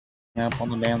up on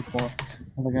the dance floor.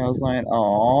 I think I was like,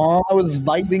 oh, I was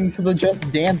vibing to the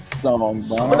Just Dance song.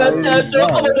 I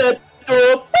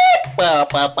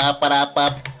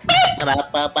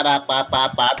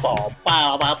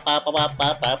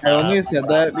only said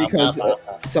that because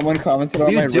someone commented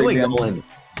on my Rain Dance.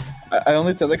 I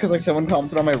only said that because like someone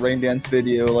commented on my Rain Dance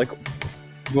video, like,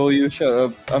 "Will you shut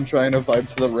up? I'm trying to vibe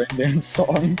to the Rain Dance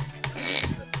song."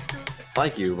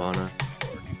 Like you, Vana.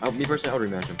 Me personally, I would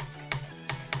rematch him.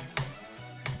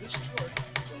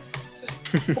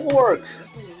 Work.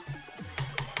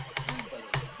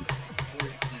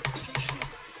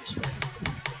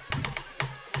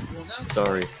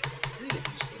 Sorry.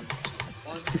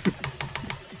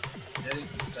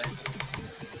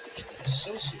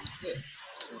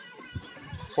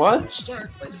 What?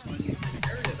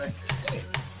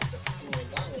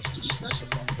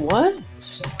 What?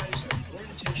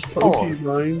 Okay,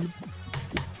 Ryan.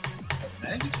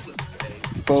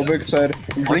 Phobic said,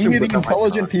 "Bring me the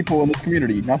intelligent people in this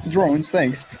community, not the drones.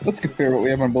 Thanks. Let's compare what we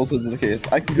have on both sides of the case.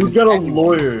 I can." You got a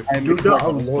lawyer. You got a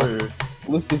lawyer.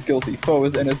 Lift is guilty. Foe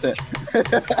is innocent.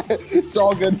 It's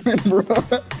all good, bro.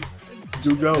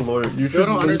 You got a lawyer. You still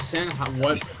don't understand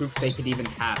what proof they could even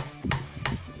have.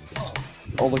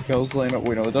 All the girls laying up.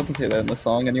 Wait, no, it doesn't say that in the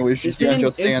song. Anyways, just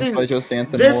Just Dance by Just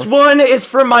Dance. This one is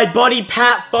for my buddy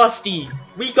Pat Fusty.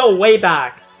 We go way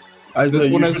back. This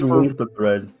one is for the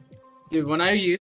thread. Dude, when I used